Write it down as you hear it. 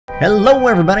Hello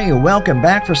everybody, and welcome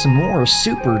back for some more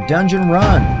Super Dungeon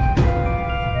Run.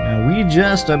 Now we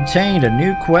just obtained a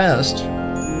new quest from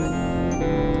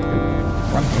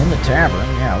in the tavern.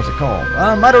 Yeah, what's it called?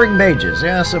 Muttering Mages,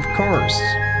 yes of course.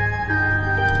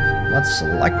 Let's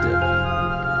select it.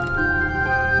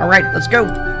 Alright, let's go!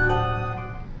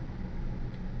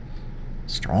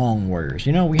 Strong warriors.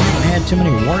 You know, we haven't had too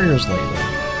many warriors lately.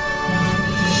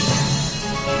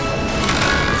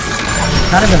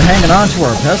 Kind of been hanging on to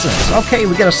our peasants. Okay,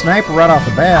 we got a sniper right off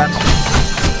the bat.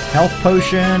 Health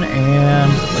potion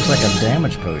and looks like a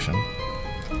damage potion.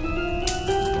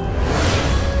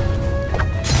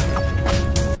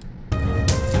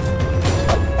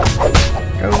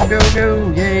 Go, go,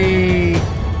 go! Yay!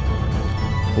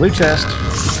 Blue chest.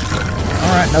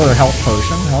 Alright, another health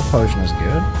potion. Health potion is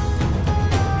good.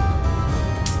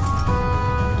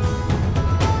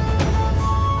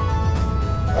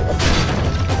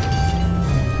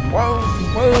 Whoa,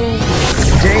 whoa!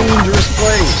 Dangerous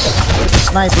place.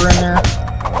 Sniper in there.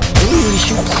 Ooh, he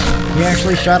shoots. He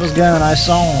actually shot his gun. I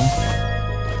saw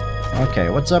him. Okay,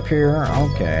 what's up here?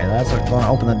 Okay, that's going to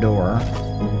open the door.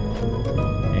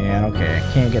 And okay,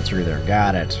 can't get through there.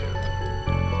 Got it.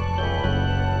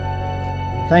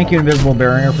 Thank you, invisible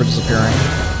barrier, for disappearing.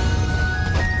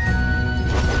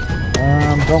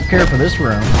 Don't care for this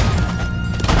room.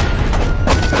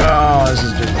 Oh, this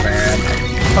is just bad.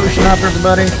 Potion up,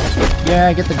 everybody.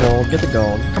 Yeah, get the gold, get the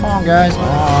gold. Come on, guys.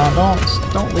 Aw,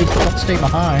 don't leave, don't stay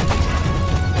behind.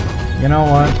 You know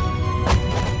what?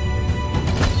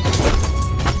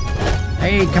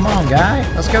 Hey, come on, guy.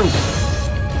 Let's go.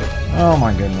 Oh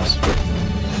my goodness. I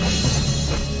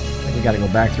think we gotta go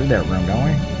back through that room, don't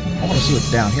we? I want to see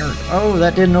what's down here. Oh,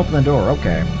 that didn't open the door.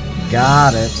 Okay.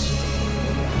 Got it.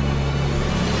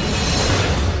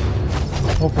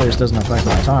 Hopefully this doesn't affect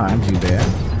my time too bad.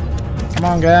 Come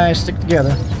on, guys, stick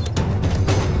together.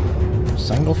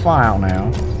 Single file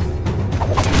now.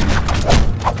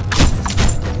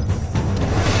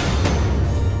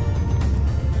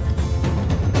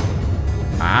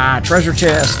 Ah, treasure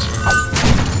chest.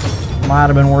 Might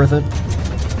have been worth it.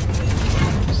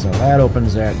 So that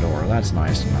opens that door. That's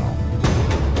nice to know.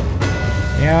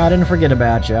 Yeah, I didn't forget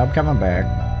about you. I'm coming back.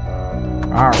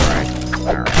 Alright.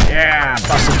 Alright. Yeah,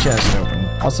 bust the chest open.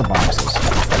 Bust the boxes.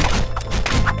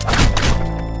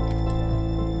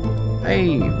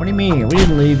 Hey, what do you mean? We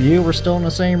didn't leave you. We're still in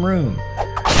the same room.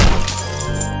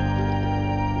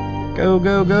 Go,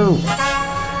 go, go.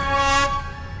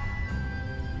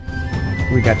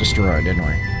 We got destroyed, didn't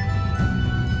we?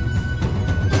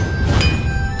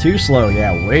 Too slow.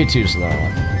 Yeah, way too slow.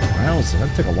 Well,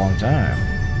 that took a long time.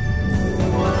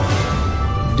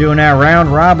 Doing that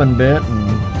round robin bit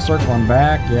and circling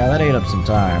back. Yeah, that ate up some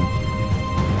time.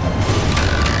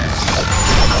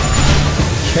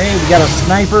 Okay, we got a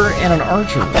sniper and an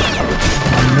archer.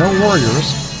 No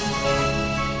warriors.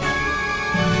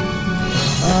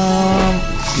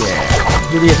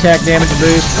 Yeah. Do the attack damage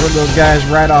boost for those guys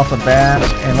right off the bat.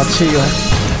 And let's heal.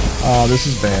 Oh, this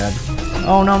is bad.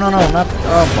 Oh, no, no, no. Not.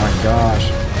 Oh, my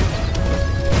gosh.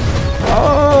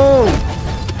 Oh!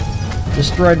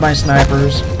 Destroyed my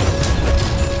snipers.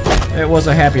 It was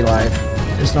a happy life.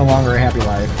 It's no longer a happy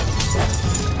life.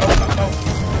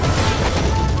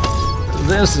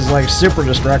 This is like super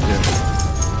destructive.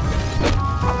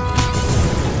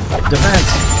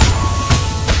 Defense.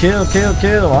 Kill, kill,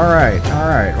 kill. Alright,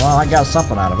 alright. Well, I got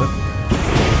something out of it.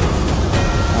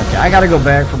 Okay, I gotta go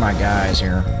back for my guys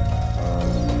here.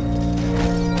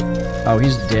 Oh,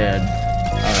 he's dead.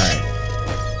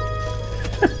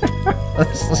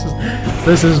 Alright.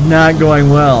 This is not going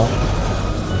well.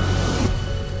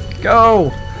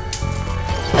 Go!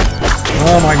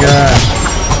 Oh my gosh.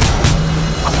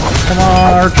 Come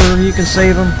on, Archer, you can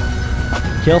save him.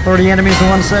 Kill 30 enemies in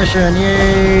one session,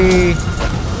 yay!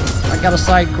 I got a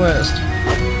side quest.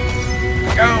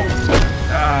 Go!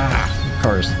 Ah, of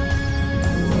course.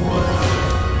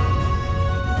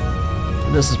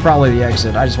 This is probably the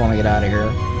exit. I just want to get out of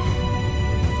here.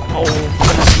 Oh,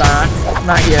 but it's not.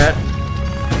 Not yet.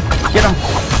 Get him!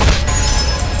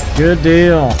 Good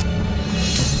deal.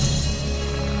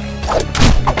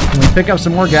 Can we pick up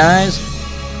some more guys?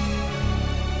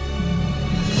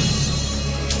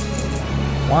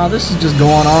 Wow, this is just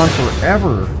going on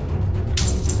forever.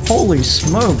 Holy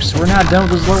smokes, we're not done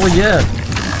with this level yet.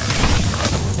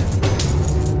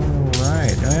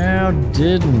 Alright,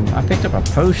 well, I picked up a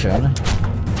potion.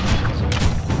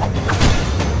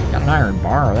 Got an iron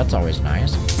bar, that's always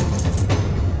nice.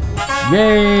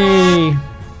 Yay!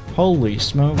 Holy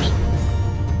smokes.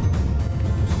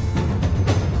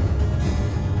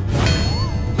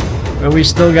 But we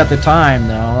still got the time,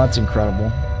 though. That's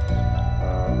incredible.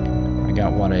 I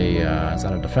got what, a, is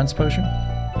that a defense potion?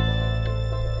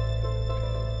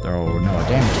 Oh, no, a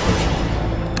damage potion.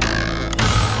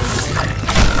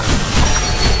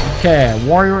 Okay, a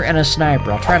warrior and a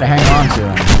sniper. I'll try to hang on to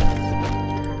him.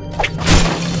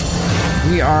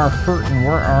 We are hurting.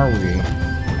 Where are we?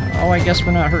 Oh, I guess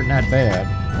we're not hurting that bad.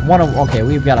 Okay,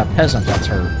 we've got a peasant that's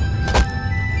hurt.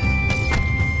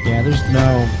 Yeah, there's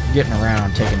no getting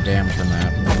around taking damage from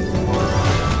that.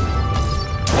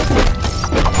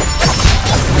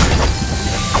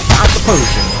 Pop the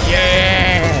potion.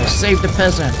 Yeah! Save the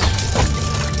peasant.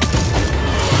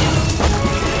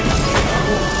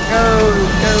 Go,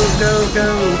 go, go, go.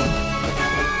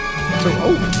 So,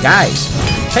 oh, guys.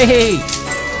 Hey!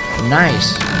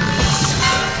 Nice.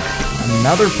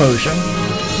 Another potion.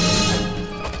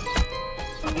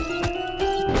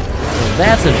 So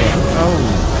that's a damage.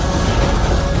 Oh.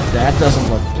 That doesn't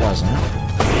look pleasant.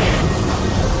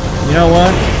 You know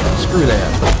what? Screw that.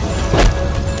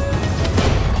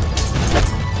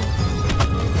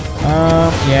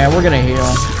 Yeah, we're gonna heal.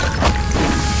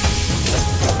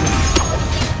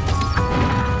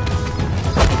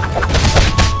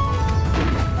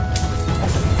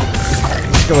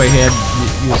 Let's go ahead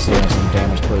and use some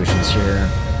damage potions here.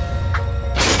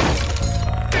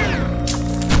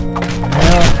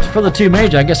 Well, for the 2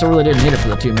 mages, I guess I really didn't need it for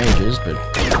the 2 mages, but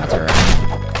that's alright.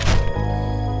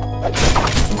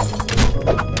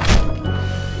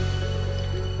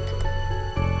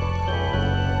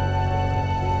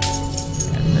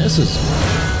 This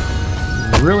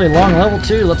is really long level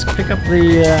too. Let's pick up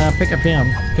the pick up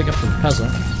the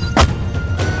peasant.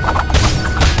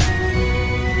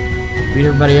 Beat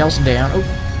everybody else down. Oh,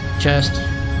 chest.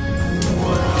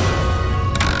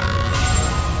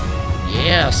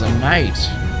 Yes, a knight.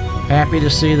 Happy to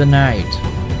see the knight.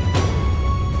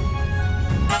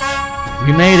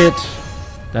 We made it.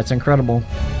 That's incredible.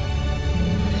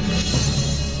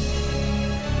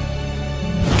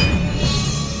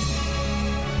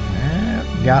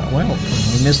 Well,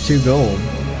 we missed 2 gold,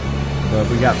 but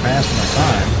we got fast enough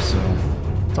time, so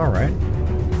it's alright.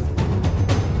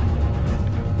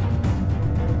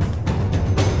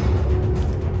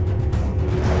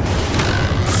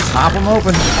 Pop them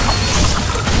open.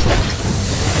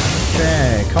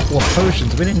 Okay, a couple of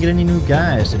potions. We didn't get any new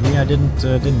guys, did we? I didn't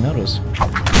notice.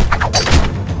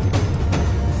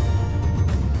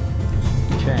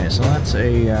 Okay, so that's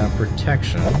a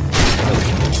protection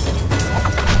potion.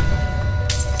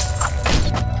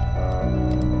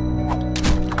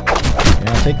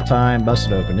 Take the time, bust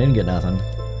it open, didn't get nothing.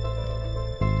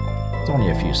 It's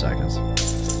only a few seconds.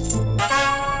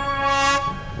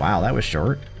 Wow, that was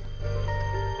short.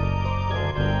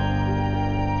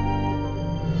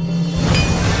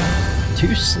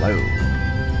 Too slow.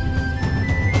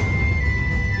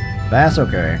 That's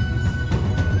okay.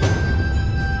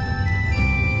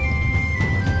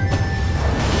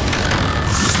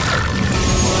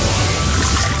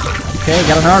 Okay,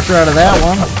 got an archer out of that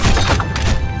one.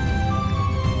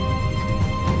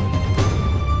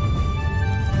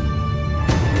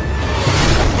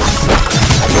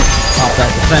 That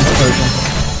defense potion.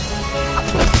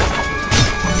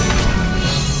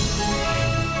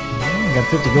 Got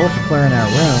 50 gold for clearing our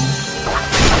room.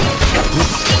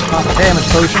 Oops, pop a damage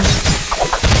potion.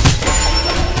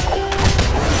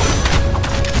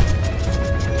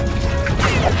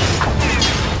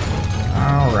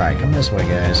 Alright, come this way,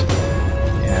 guys.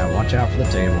 Yeah, watch out for the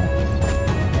table.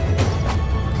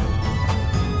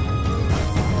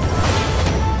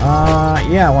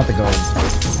 Yeah, I want the gold.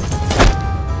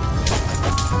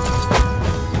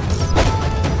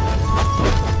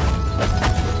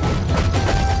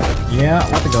 Yeah, I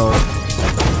want the gold.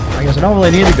 I guess I don't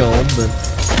really need the gold, but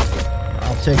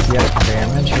I'll take the extra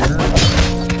damage here.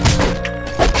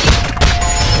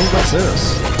 Hey, what's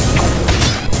this?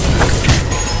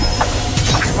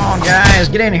 Come on, guys,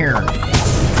 get in here.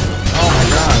 Oh my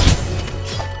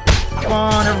gosh. Come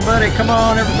on, everybody, come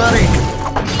on, everybody.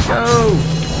 Go.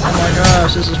 Oh my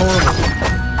gosh, this is horrible.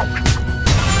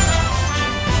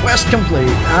 Quest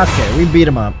complete. Okay, we beat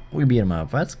him up. We beat him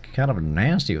up. That's kind of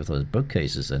nasty with those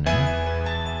bookcases in there.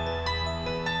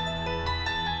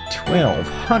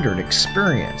 1200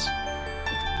 experience.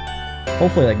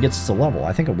 Hopefully that gets us a level.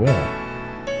 I think it will.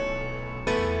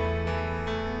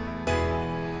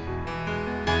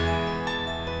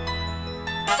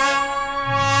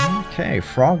 Okay,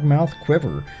 frog mouth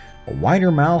quiver. A wider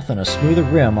mouth and a smoother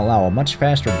rim allow a much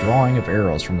faster drawing of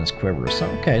arrows from this quiver. So,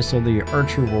 okay, so the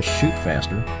archer will shoot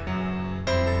faster.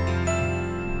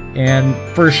 And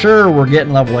for sure, we're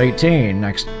getting level 18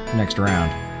 next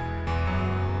round.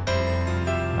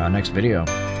 Next video.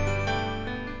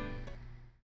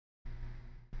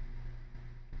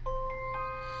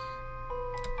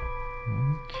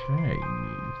 Okay.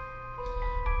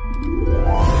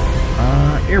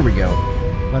 Here we go.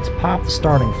 Let's pop the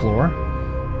starting floor.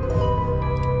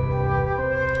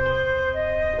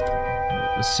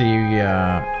 Let's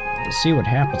see what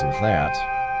happens with that.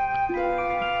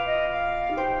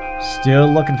 Still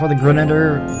looking for the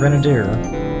Grenadier.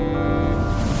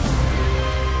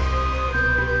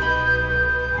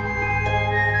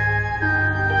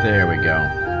 There we go.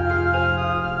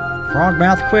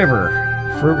 Frogmouth Quiver,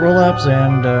 fruit roll-ups,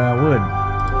 and wood.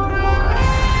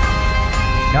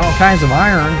 Got all kinds of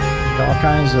iron, got all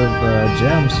kinds of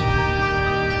gems.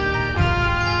 Yeah,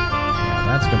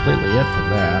 that's completely it for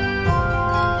that.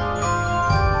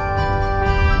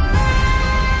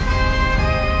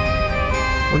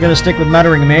 We're gonna stick with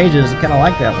Muttering Mages. I kind of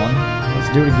like that one. Let's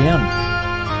do it again.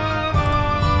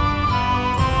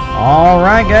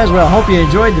 Alright guys, well, I hope you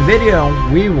enjoyed the video.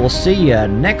 We will see you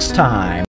next time.